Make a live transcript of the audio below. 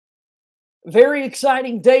Very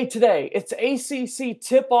exciting day today. It's ACC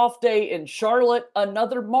Tip-Off Day in Charlotte,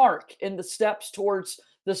 another mark in the steps towards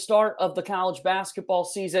the start of the college basketball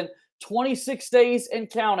season. 26 days and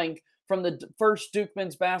counting from the first Duke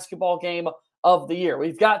men's basketball game of the year.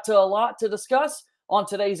 We've got a lot to discuss on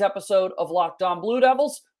today's episode of Locked On Blue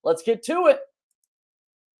Devils. Let's get to it.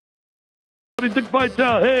 Dick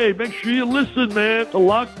Vitale. Hey, make sure you listen, man, to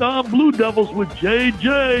Locked On Blue Devils with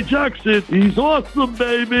JJ Jackson. He's awesome,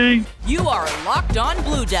 baby. You are Locked On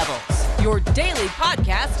Blue Devils, your daily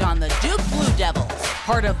podcast on the Duke Blue Devils,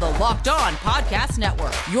 part of the Locked On Podcast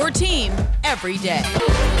Network, your team every day.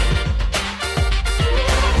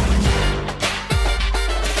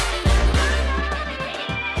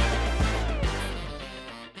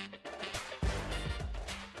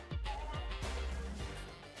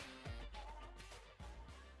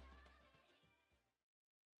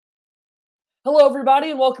 Hello,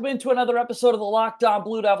 everybody, and welcome into another episode of the Locked On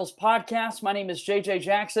Blue Devils podcast. My name is JJ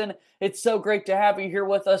Jackson. It's so great to have you here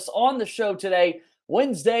with us on the show today,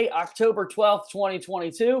 Wednesday, October 12th,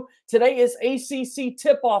 2022. Today is ACC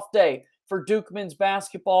Tip-Off Day for Duke men's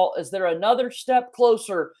basketball. Is there another step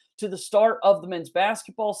closer to the start of the men's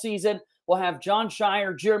basketball season? We'll have Jon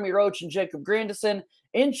Scheyer, Jeremy Roach, and Jacob Grandison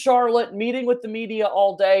in Charlotte meeting with the media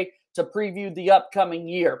all day to preview the upcoming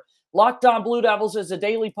year. Locked On Blue Devils is a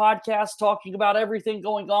daily podcast talking about everything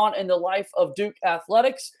going on in the life of Duke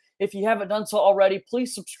athletics. If you haven't done so already,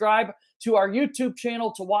 please subscribe to our YouTube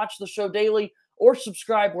channel to watch the show daily, or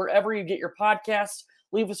subscribe wherever you get your podcasts.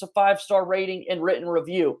 Leave us a 5-star rating and written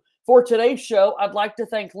review. For today's show, I'd like to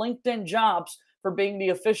thank LinkedIn Jobs for being the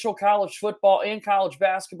official college football and college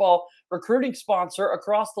basketball recruiting sponsor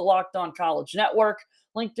across the Locked On College Network.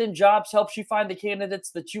 LinkedIn Jobs helps you find the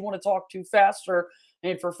candidates that you want to talk to faster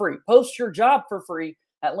and for free. Post your job for free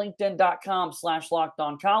at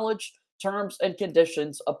linkedin.com/lockedoncollege. Terms and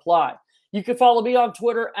conditions apply. You can follow me on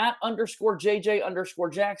Twitter at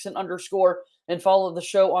 _JJ_Jackson_ and follow the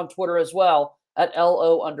show on Twitter as well at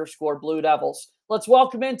LO_Blue Devils. Let's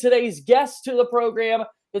welcome in today's guest to the program.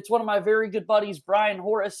 It's one of my very good buddies, Brian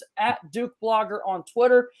Horace at Duke Blogger on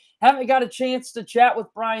Twitter. Haven't got a chance to chat with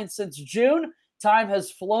Brian since June. Time has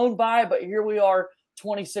flown by, but here we are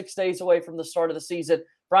 26 days away from the start of the season.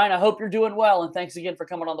 Brian, I hope you're doing well, and thanks again for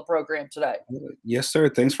coming on the program today. Yes, sir.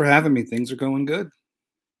 Thanks for having me. Things are going good.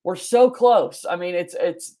 We're so close. I mean, it's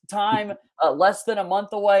time, less than a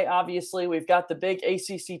month away. Obviously, we've got the big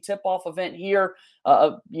ACC tip-off event here.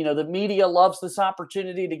 The media loves this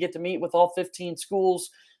opportunity to get to meet with all 15 schools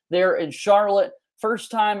there in Charlotte. First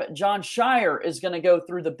time Jon Scheyer is going to go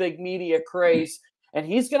through the big media craze. And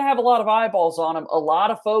he's going to have a lot of eyeballs on him. A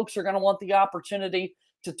lot of folks are going to want the opportunity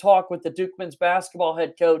to talk with the Duke men's basketball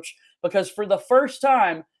head coach, because for the first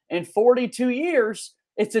time in 42 years,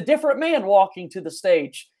 it's a different man walking to the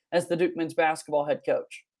stage as the Duke men's basketball head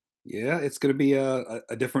coach. Yeah, it's going to be a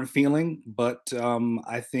different feeling, but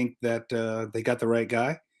I think that they got the right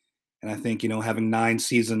guy. And I think, having 9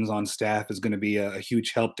 seasons on staff is going to be a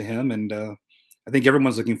huge help to him. And I think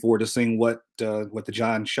everyone's looking forward to seeing what the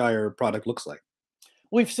Jon Scheyer product looks like.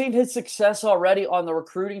 We've seen his success already on the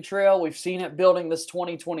recruiting trail. We've seen it building this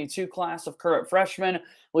 2022 class of current freshmen.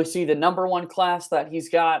 We see the number 1 class that he's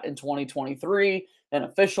got in 2023 and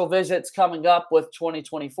official visits coming up with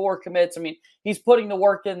 2024 commits. I mean, he's putting the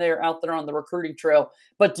work in there out there on the recruiting trail.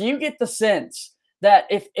 But do you get the sense that,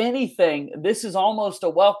 if anything, this is almost a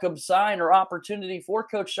welcome sign or opportunity for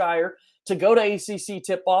Coach Scheyer to go to ACC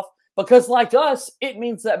Tip-Off? Because like us, it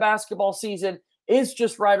means that basketball season is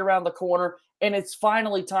just right around the corner, and it's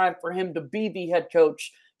finally time for him to be the head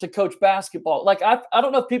coach, to coach basketball. Like, I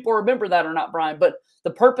don't know if people remember that or not, Brian, but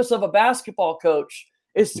the purpose of a basketball coach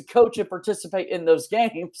is to coach and participate in those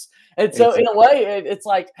games. And so in a way, it's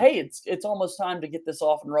like, hey, it's almost time to get this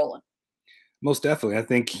off and rolling. Most definitely. I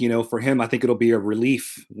think, for him, I think it'll be a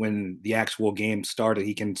relief when the actual game started.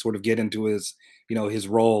 He can sort of get into his, his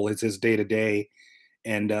role, his day-to-day,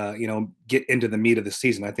 and, get into the meat of the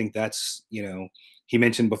season. I think that's, he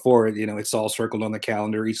mentioned before, it's all circled on the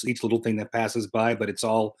calendar, each little thing that passes by, but it's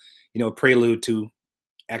all, a prelude to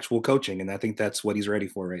actual coaching. And I think that's what he's ready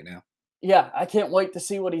for right now. Yeah, I can't wait to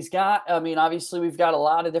see what he's got. I mean, obviously, we've got a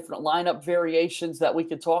lot of different lineup variations that we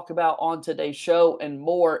could talk about on today's show and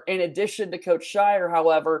more. In addition to Coach Scheyer,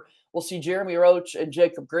 however, we'll see Jeremy Roach and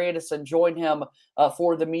Jacob Grandison join him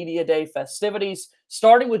for the Media Day festivities.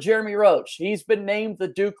 Starting with Jeremy Roach, he's been named the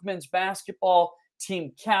Duke men's basketball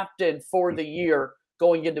team captain for the year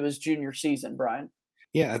going into his junior season, Brian.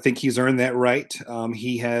 Yeah, I think he's earned that right.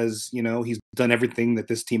 He has, he's done everything that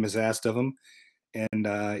this team has asked of him. And,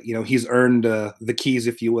 he's earned the keys,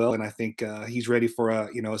 if you will. And I think he's ready for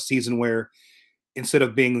a season where instead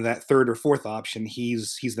of being that third or fourth option,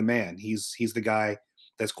 he's the man. He's the guy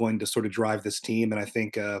that's going to sort of drive this team, and I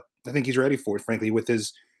think he's ready for it. Frankly, with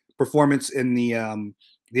his performance in the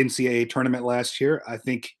NCAA tournament last year, I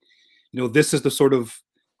think this is the sort of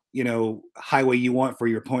highway you want for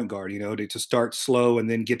your point guard. To start slow and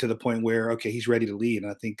then get to the point where okay, he's ready to lead.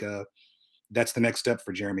 And I think that's the next step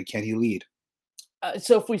for Jeremy. Can he lead?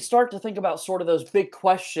 So if we start to think about sort of those big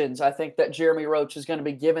questions, I think that Jeremy Roach is going to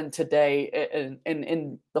be given today and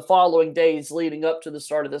in the following days leading up to the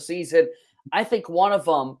start of the season, I think one of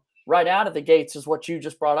them right out of the gates is what you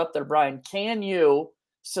just brought up there, Brian. Can you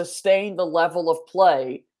sustain the level of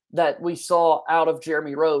play that we saw out of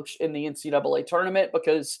Jeremy Roach in the NCAA tournament?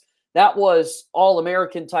 Because that was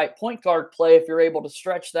all-American type point guard play. If you're able to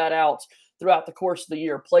stretch that out throughout the course of the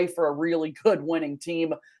year, play for a really good winning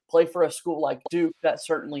team, play for a school like Duke, that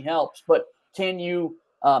certainly helps. But can you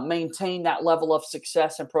maintain that level of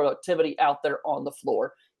success and productivity out there on the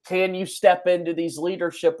floor? Can you step into these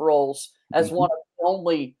leadership roles as one of the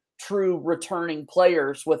only true returning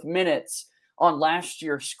players with minutes on last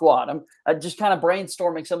year's squad? I'm just kind of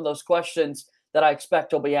brainstorming some of those questions that I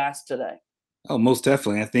expect will be asked today. Oh, most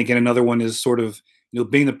definitely. I think, and another one is sort of,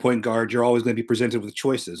 being the point guard, you're always going to be presented with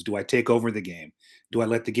choices. Do I take over the game? Do I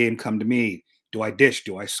let the game come to me? Do I dish?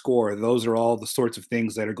 Do I score? Those are all the sorts of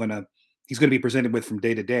things that he's going to be presented with from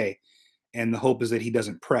day to day. And the hope is that he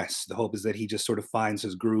doesn't press. The hope is that he just sort of finds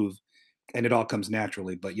his groove and it all comes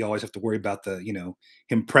naturally. But you always have to worry about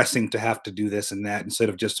him pressing to have to do this and that instead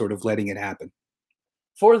of just sort of letting it happen.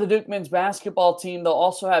 For the Duke men's basketball team, they'll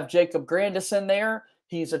also have Jacob Grandison there.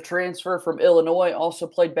 He's a transfer from Illinois, also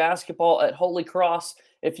played basketball at Holy Cross.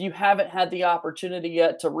 If you haven't had the opportunity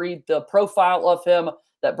yet to read the profile of him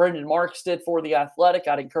that Brendan Marks did for The Athletic,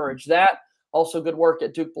 I'd encourage that. Also good work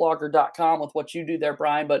at dukeblogger.com with what you do there,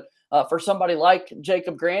 Brian. But for somebody like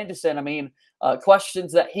Jacob Grandison, I mean,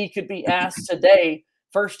 questions that he could be asked today,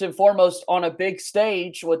 first and foremost on a big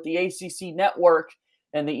stage with the ACC network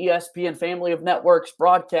and the ESPN family of networks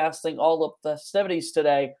broadcasting all of the festivities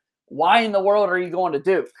today. Why in the world are you going to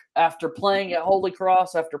Duke after playing at Holy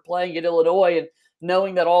Cross, after playing at Illinois, and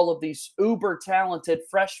knowing that all of these uber talented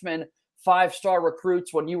freshmen, 5-star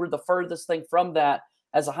recruits, when you were the furthest thing from that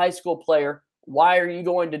as a high school player? Why are you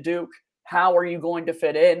going to Duke? How are you going to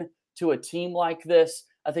fit in to a team like this?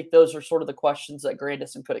 I think those are sort of the questions that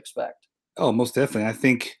Grandison could expect. Oh, most definitely. I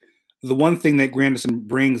think the one thing that Grandison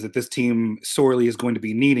brings that this team sorely is going to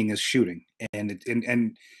be needing is shooting.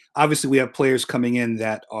 And obviously we have players coming in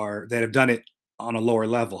that have done it on a lower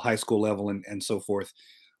level, high school level and so forth.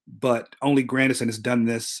 But only Grandison has done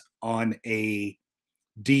this on a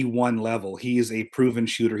D1 level. He is a proven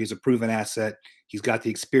shooter. He's a proven asset. He's got the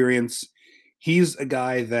experience. He's a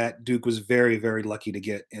guy that Duke was very, very lucky to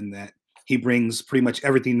get, in that he brings pretty much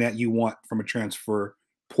everything that you want from a transfer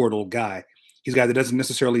portal guy. He's a guy that doesn't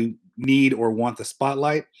necessarily need or want the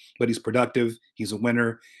spotlight, but he's productive. He's a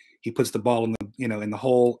winner. He puts the ball in the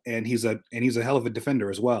hole, and he's a hell of a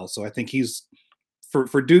defender as well. So I think he's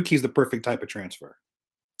for Duke, he's the perfect type of transfer.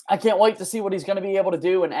 I can't wait to see what he's going to be able to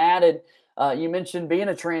do and added. You mentioned being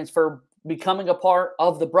a transfer, becoming a part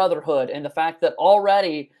of the brotherhood, and the fact that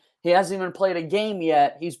already he hasn't even played a game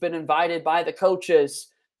yet. He's been invited by the coaches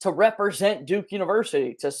to represent Duke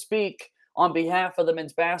University, to speak on behalf of the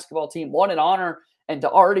men's basketball team. What an honor, and to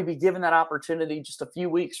already be given that opportunity just a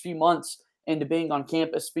few weeks, few months into being on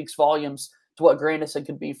campus speaks volumes to what Grandison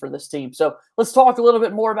could be for this team. So let's talk a little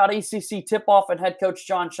bit more about ACC Tipoff and head coach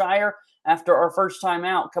Jon Scheyer after our first time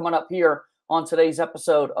out, coming up here on today's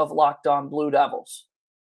episode of Locked On Blue Devils.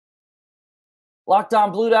 Locked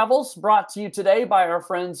On Blue Devils brought to you today by our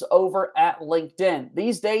friends over at LinkedIn.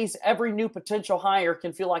 These days, every new potential hire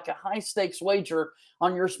can feel like a high-stakes wager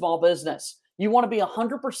on your small business. You want to be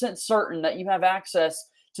 100% certain that you have access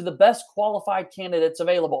to the best qualified candidates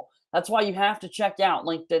available. That's why you have to check out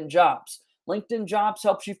LinkedIn Jobs. LinkedIn Jobs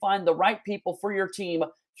helps you find the right people for your team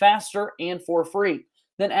faster and for free.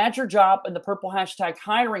 Then add your job in the purple hashtag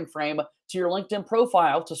hiring frame to your LinkedIn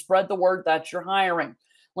profile to spread the word that you're hiring.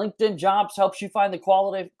 LinkedIn Jobs helps you find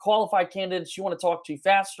the qualified candidates you want to talk to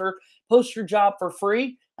faster. Post your job for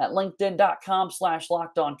free at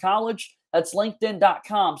linkedin.com/lockedoncollege. That's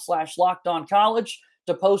linkedin.com/lockedoncollege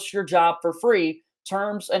to post your job for free.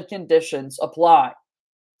 Terms and conditions apply.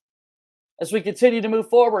 As we continue to move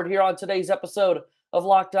forward here on today's episode of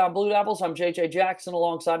Locked On Blue Devils, I'm JJ Jackson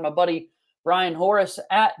alongside my buddy Brian Horace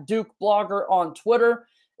at Duke Blogger on Twitter.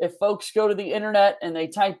 If folks go to the internet and they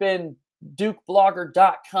type in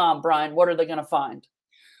dukeblogger.com, Brian, what are they going to find?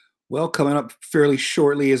 Well, coming up fairly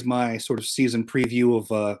shortly is my sort of season preview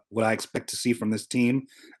of what I expect to see from this team,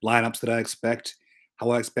 lineups that I expect, how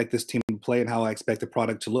I expect this team to play, and how I expect the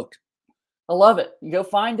product to look. I love it. You go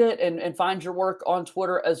find it and find your work on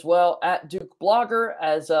Twitter as well at Duke Blogger,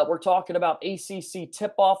 as we're talking about ACC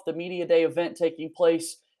Tipoff, the Media Day event taking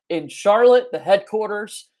place in Charlotte, the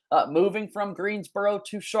headquarters, moving from Greensboro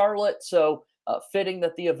to Charlotte. So fitting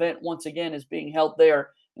that the event once again is being held there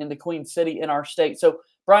in the Queen City in our state. So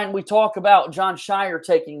Brian, we talk about Jon Scheyer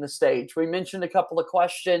taking the stage. We mentioned a couple of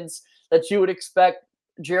questions that you would expect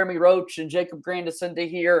Jeremy Roach and Jacob Grandison to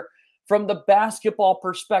hear. From the basketball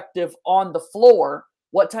perspective on the floor,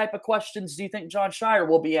 what type of questions do you think Jon Scheyer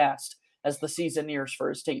will be asked as the season nears for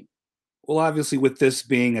his team? Well, obviously, with this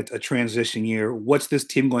being a transition year, what's this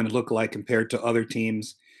team going to look like compared to other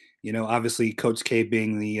teams? Obviously, Coach K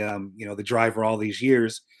being the the driver all these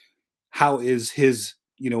years, how is his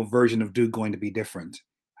version of Duke going to be different?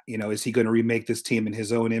 Is he going to remake this team in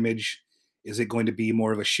his own image? Is it going to be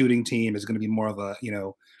more of a shooting team? Is it going to be more of a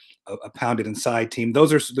pounded inside team?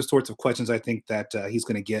 Those are the sorts of questions I think that he's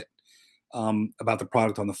going to get about the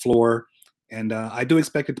product on the floor, and I do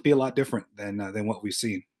expect it to be a lot different than what we've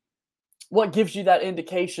seen. What gives you that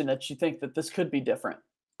indication that you think that this could be different?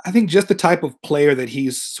 I think just the type of player that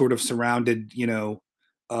he's sort of surrounded,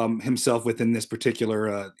 himself within this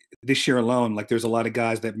particular this year alone. Like, there's a lot of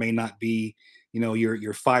guys that may not be,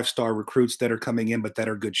 your 5-star recruits that are coming in, but that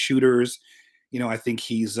are good shooters. I think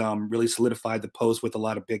he's really solidified the post with a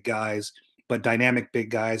lot of big guys, but dynamic big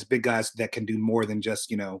guys that can do more than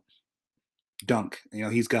just, dunk.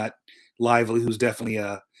 He's got Lively, who's definitely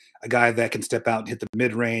a guy that can step out and hit the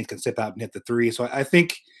mid-range, can step out and hit the three. So I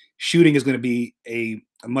think shooting is going to be a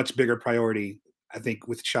much bigger priority, I think,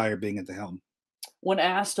 with Scheyer being at the helm. When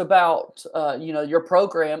asked about, your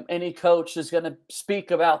program, any coach is going to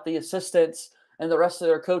speak about the assistants and the rest of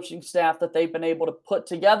their coaching staff that they've been able to put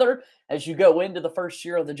together as you go into the first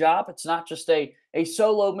year of the job. It's not just a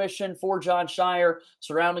solo mission for Jon Scheyer,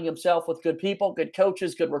 surrounding himself with good people, good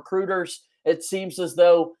coaches, good recruiters. It seems as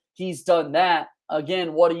though he's done that.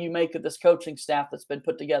 Again, what do you make of this coaching staff that's been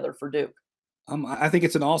put together for Duke? I think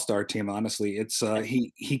it's an all-star team, honestly. It's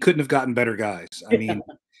he couldn't have gotten better guys. I mean,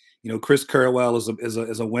 Chris Carrawell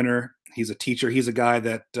is a winner. He's a teacher. He's a guy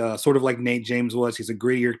that sort of like Nate James was. He's a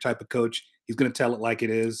grittier type of coach. He's going to tell it like it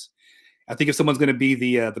is. I think if someone's going to be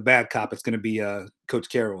the bad cop, it's going to be Coach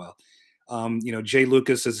Carrawell. Jay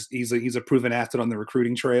Lucas he's a proven asset on the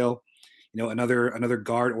recruiting trail. Another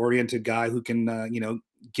guard-oriented guy who can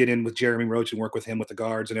get in with Jeremy Roach and work with him with the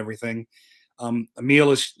guards and everything. Emil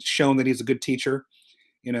has shown that he's a good teacher,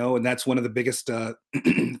 and that's one of the biggest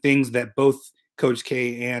things that both Coach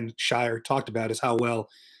K and Scheyer talked about, is how well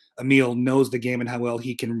Emil knows the game and how well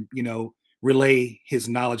he can, relay his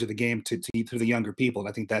knowledge of the game to the younger people. And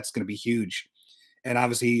I think that's going to be huge. And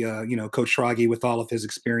obviously, Coach Schrage, with all of his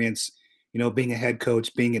experience, being a head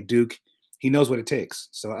coach, being at Duke, he knows what it takes.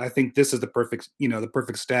 So I think this is the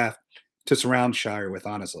perfect staff to surround Scheyer with,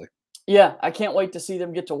 honestly. Yeah, I can't wait to see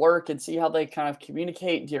them get to work and see how they kind of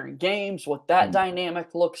communicate during games, what that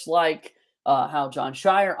dynamic looks like, how Jon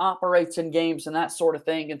Scheyer operates in games and that sort of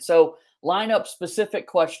thing. And so lineup specific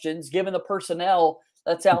questions, given the personnel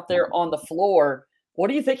that's out there on the floor, what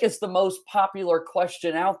do you think is the most popular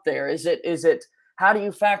question out there? Is it how do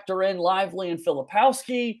you factor in Lively and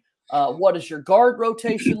Filipowski? What does your guard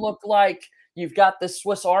rotation look like? You've got this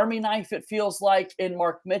Swiss Army knife, it feels like, in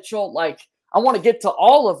Mark Mitchell. Like, I want to get to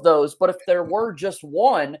all of those, but if there were just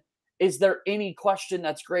one, is there any question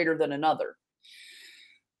that's greater than another?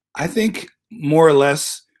 I think more or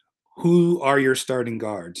less, who are your starting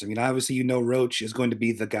guards? I mean, obviously, Roach is going to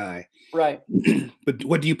be the guy. Right. But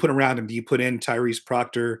what do you put around him? Do you put in Tyrese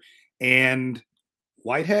Proctor and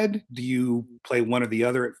Whitehead? Do you play one or the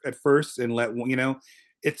other at first and let one,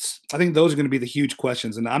 I think those are going to be the huge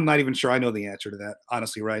questions. And I'm not even sure I know the answer to that,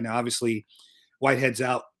 honestly, right now. Obviously, Whitehead's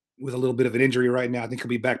out with a little bit of an injury right now. I think he'll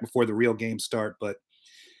be back before the real games start. But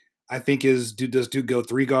I think does Duke go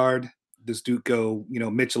 3-guard? Does Duke go,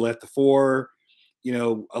 Mitchell at the 4,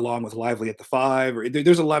 along with Lively at the 5? Or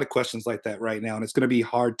there's a lot of questions like that right now. And it's going to be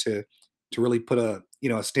hard to really put a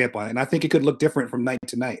stamp on it. And I think it could look different from night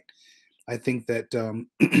to night. I think that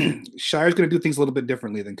Scheyer's going to do things a little bit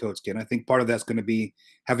differently than Coach K. And I think part of that's going to be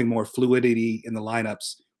having more fluidity in the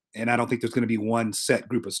lineups. And I don't think there's going to be one set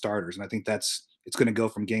group of starters. And I think it's going to go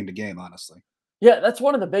from game to game, honestly. Yeah, that's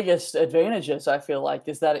one of the biggest advantages, I feel like,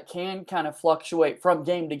 is that it can kind of fluctuate from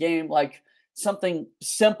game to game. Like something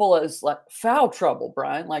simple as like foul trouble,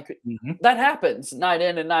 Brian. Like that happens night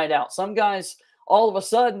in and night out. Some guys, all of a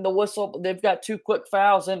sudden, the whistle, they've got 2 quick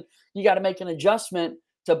fouls and you got to make an adjustment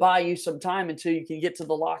to buy you some time until you can get to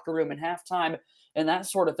the locker room in halftime and that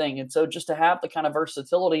sort of thing. And so just to have the kind of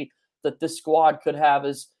versatility that this squad could have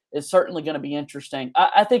is is certainly going to be interesting.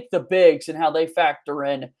 I think the bigs and how they factor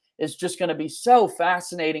in is just going to be so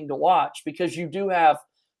fascinating to watch, because you do have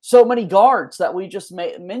so many guards that we just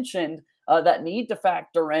mentioned that need to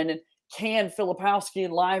factor in. And can Filipowski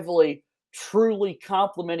and Lively truly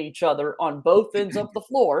complement each other on both ends of the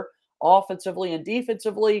floor, offensively and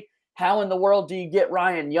defensively? How in the world do you get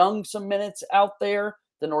Ryan Young some minutes out there,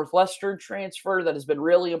 the Northwestern transfer that has been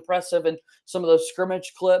really impressive in some of those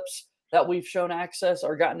scrimmage clips that we've shown access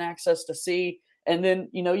or gotten access to see? And then,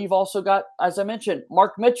 you've also got, as I mentioned,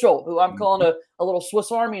 Mark Mitchell, who I'm calling a little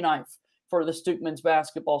Swiss Army knife for the Duke men's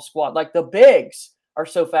basketball squad. Like, the bigs are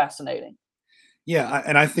so fascinating. Yeah,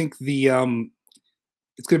 and I think it's going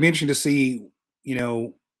to be interesting to see,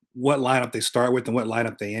 what lineup they start with and what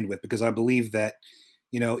lineup they end with, because I believe that,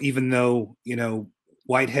 even though,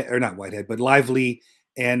 but Lively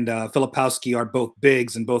and Filipowski are both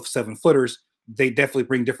bigs and both 7-footers, they definitely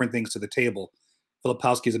bring different things to the table.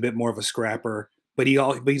 Filipowski is a bit more of a scrapper, but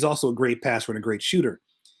he's also a great passer and a great shooter.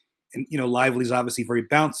 And, Lively's obviously very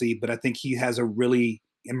bouncy, but I think he has a really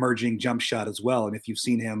emerging jump shot as well. And if you've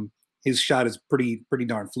seen him, his shot is pretty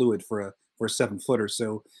darn fluid for a 7-footer.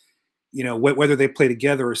 So, whether they play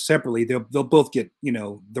together or separately, they'll both get,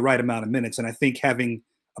 the right amount of minutes. And I think having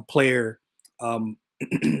a player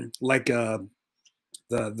like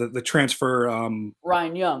the transfer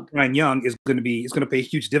Ryan Young is going to pay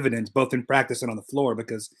huge dividends both in practice and on the floor,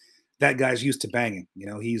 because that guy's used to banging.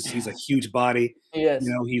 He's a huge body. He is.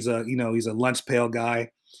 He's a lunch pail guy.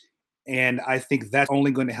 And I think that's only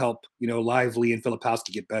going to help, Lively and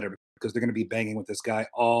Filipowski get better, because they're going to be banging with this guy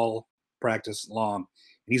all practice long.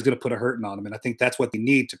 And he's going to put a hurting on them. And I think that's what they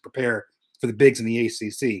need to prepare for the bigs in the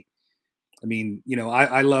ACC. I mean,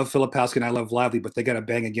 I love Filipowski and I love Lively, but they got to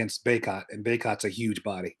bang against Baycott, and Baycott's a huge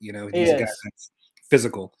body. He's a guy that's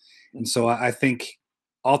physical. And so I think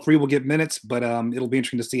all three will get minutes, but it'll be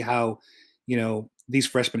interesting to see how, these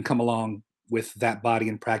freshmen come along with that body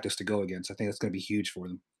in practice to go against. I think that's going to be huge for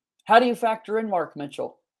them. How do you factor in Mark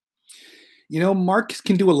Mitchell? Mark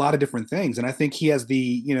can do a lot of different things, and I think he has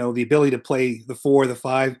the ability to play the 4, the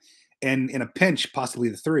 5, and in a pinch, possibly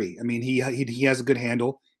the 3. I mean, he has a good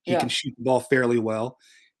handle. He can shoot the ball fairly well,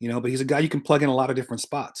 but he's a guy you can plug in a lot of different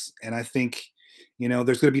spots. And I think, there's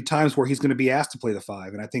going to be times where he's going to be asked to play the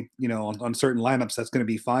 5. And I think, on certain lineups, that's going to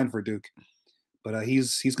be fine for Duke. But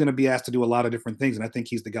he's going to be asked to do a lot of different things. And I think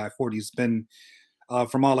he's the guy for it. He's been,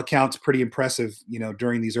 from all accounts, pretty impressive,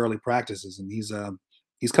 during these early practices. And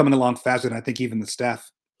he's coming along faster than I think even the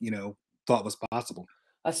staff, thought was possible.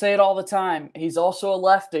 I say it all the time. He's also a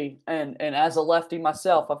lefty. And as a lefty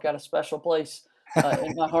myself, I've got a special place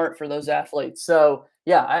in my heart for those athletes. So,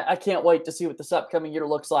 yeah, I can't wait to see what this upcoming year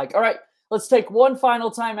looks like. All right, let's take one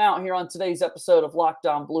final time out here on today's episode of Locked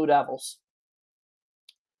On Blue Devils.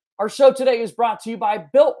 Our show today is brought to you by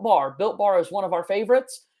Built Bar. Built Bar is one of our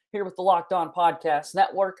favorites here with the Locked On Podcast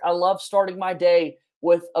Network. I love starting my day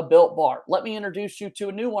with a Built Bar. Let me introduce you to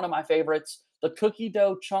a new one of my favorites, the Cookie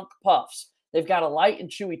Dough Chunk Puffs. They've got a light and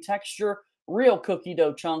chewy texture, real cookie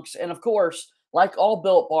dough chunks, and of course, like all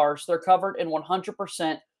Built Bars, they're covered in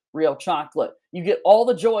 100% real chocolate. You get all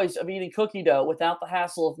the joys of eating cookie dough without the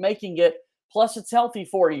hassle of making it, plus it's healthy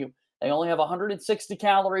for you. They only have 160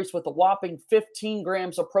 calories with a whopping 15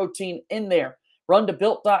 grams of protein in there. Run to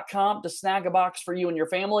Built.com to snag a box for you and your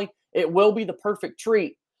family. It will be the perfect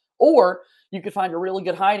treat. Or you could find a really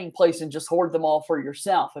good hiding place and just hoard them all for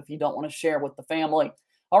yourself if you don't want to share with the family.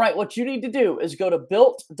 All right, what you need to do is go to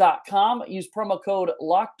Built.com, use promo code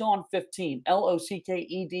LOCKEDON15, LOCKED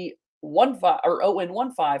 15 or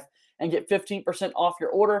ON15, and get 15% off your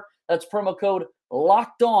order. That's promo code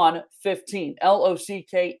LOCKEDON15,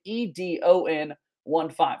 LOCKEDON15.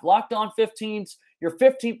 Locked On 15s, your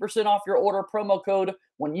 15% off your order promo code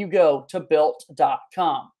when you go to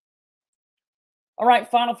Built.com. All right,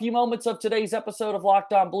 final few moments of today's episode of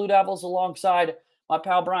Locked On Blue Devils alongside my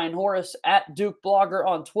pal Brian Horace at Duke Blogger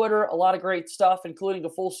on Twitter. A lot of great stuff, including a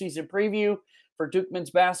full season preview for Duke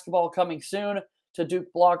men's basketball coming soon to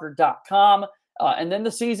DukeBlogger.com. And then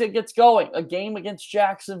the season gets going. A game against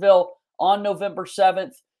Jacksonville on November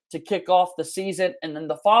 7th to kick off the season. And then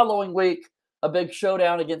the following week, a big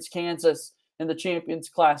showdown against Kansas in the Champions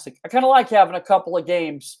Classic. I kind of like having a couple of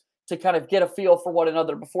games to kind of get a feel for one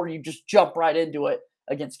another before you just jump right into it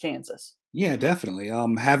against Kansas. Yeah, definitely.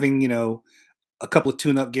 Having, a couple of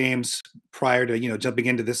tune-up games prior to, jumping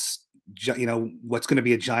into this, what's going to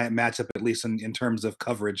be a giant matchup, at least in terms of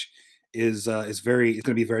coverage, it's going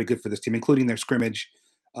to be very good for this team, including their scrimmage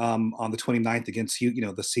on the 29th against,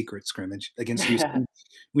 the secret scrimmage against Houston,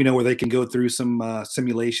 where they can go through some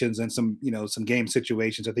simulations and some game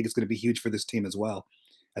situations. I think it's going to be huge for this team as well.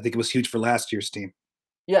 I think it was huge for last year's team.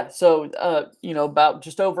 Yeah, so, about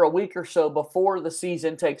just over a week or so before the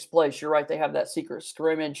season takes place, you're right, they have that secret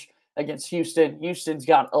scrimmage against Houston. Houston's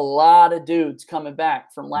got a lot of dudes coming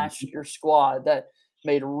back from last Mhm. year's squad that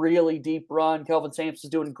made a really deep run. Kelvin Sampson's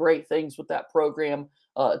doing great things with that program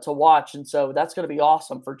to watch, and so that's going to be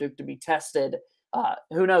awesome for Duke to be tested.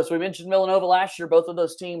 Who knows? We mentioned Villanova last year. Both of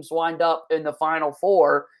those teams wind up in the Final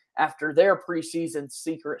Four after their preseason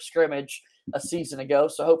secret scrimmage a season ago.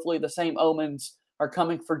 So hopefully the same omens are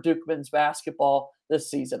coming for Duke men's basketball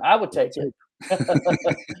this season. I would take it.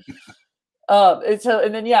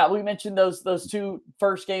 And then we mentioned those two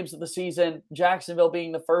first games of the season, Jacksonville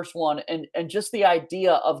being the first one, and just the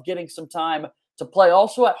idea of getting some time to play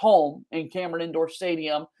also at home in Cameron Indoor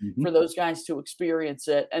Stadium Mhm. for those guys to experience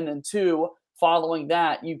it, and then two, following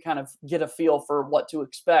that, you kind of get a feel for what to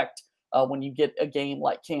expect when you get a game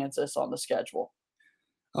like Kansas on the schedule.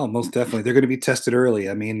 Oh, most definitely. They're going to be tested early.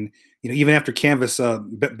 I mean, even after Canvas,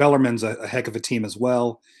 Bellarmine's a heck of a team as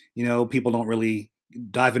well. People don't really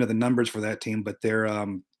dive into the numbers for that team, but they're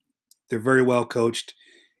very well coached.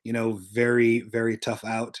 Very very tough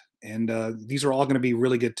out, and these are all going to be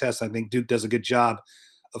really good tests. I think Duke does a good job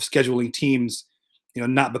of scheduling teams.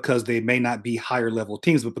 Not because they may not be higher level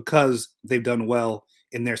teams, but because they've done well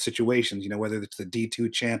in their situations. Whether it's the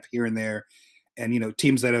D2 champ here and there, and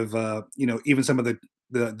teams that have even some of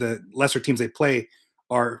the lesser teams they play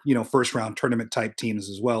are first round tournament type teams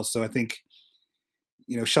as well. So I think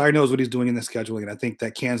Scheyer knows what he's doing in the scheduling, and I think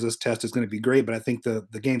that Kansas test is going to be great. But I think the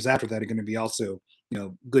games after that are going to be also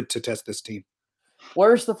good to test this team.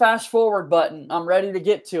 Where's the fast forward button? I'm ready to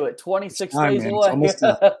get to it. 26 Time, days man. It's away. almost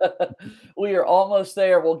done. We are almost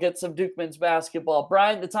there. We'll get some Duke men's basketball.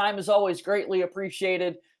 Brian, the time is always greatly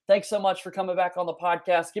appreciated. Thanks so much for coming back on the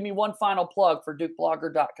podcast. Give me one final plug for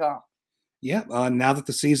DukeBlogger.com. Yeah. Now that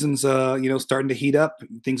the season's starting to heat up,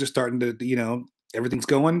 things are starting to everything's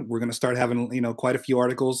going. We're going to start having quite a few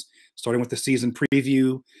articles, starting with the season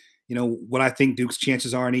preview. What I think Duke's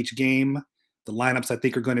chances are in each game. The lineups I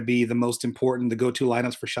think are going to be the most important, the go-to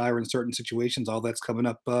lineups for Scheyer in certain situations. All that's coming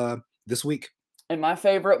up this week. And my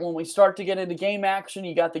favorite, when we start to get into game action,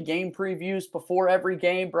 you got the game previews before every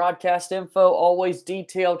game, broadcast info, always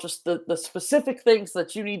detail, just the specific things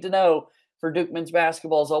that you need to know for Duke men's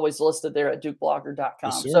basketball is always listed there at Yes,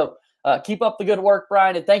 DukeBlogger.com. sir. So keep up the good work,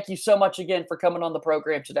 Brian, and thank you so much again for coming on the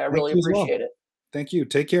program today. I Thank really you as well. appreciate it. Thank you.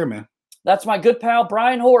 Take care, man. That's my good pal,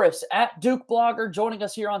 Brian Horace at Duke Blogger, joining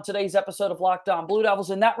us here on today's episode of Locked On Blue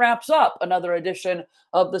Devils. And that wraps up another edition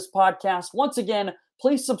of this podcast. Once again,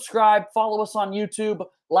 please subscribe, follow us on YouTube,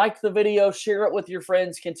 like the video, share it with your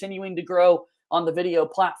friends, continuing to grow on the video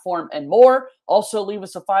platform and more. Also, leave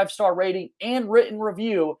us a 5-star rating and written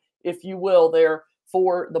review, if you will, there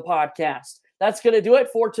for the podcast. That's going to do it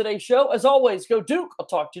for today's show. As always, go Duke. I'll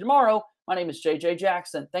talk to you tomorrow. My name is JJ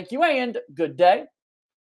Jackson. Thank you and good day.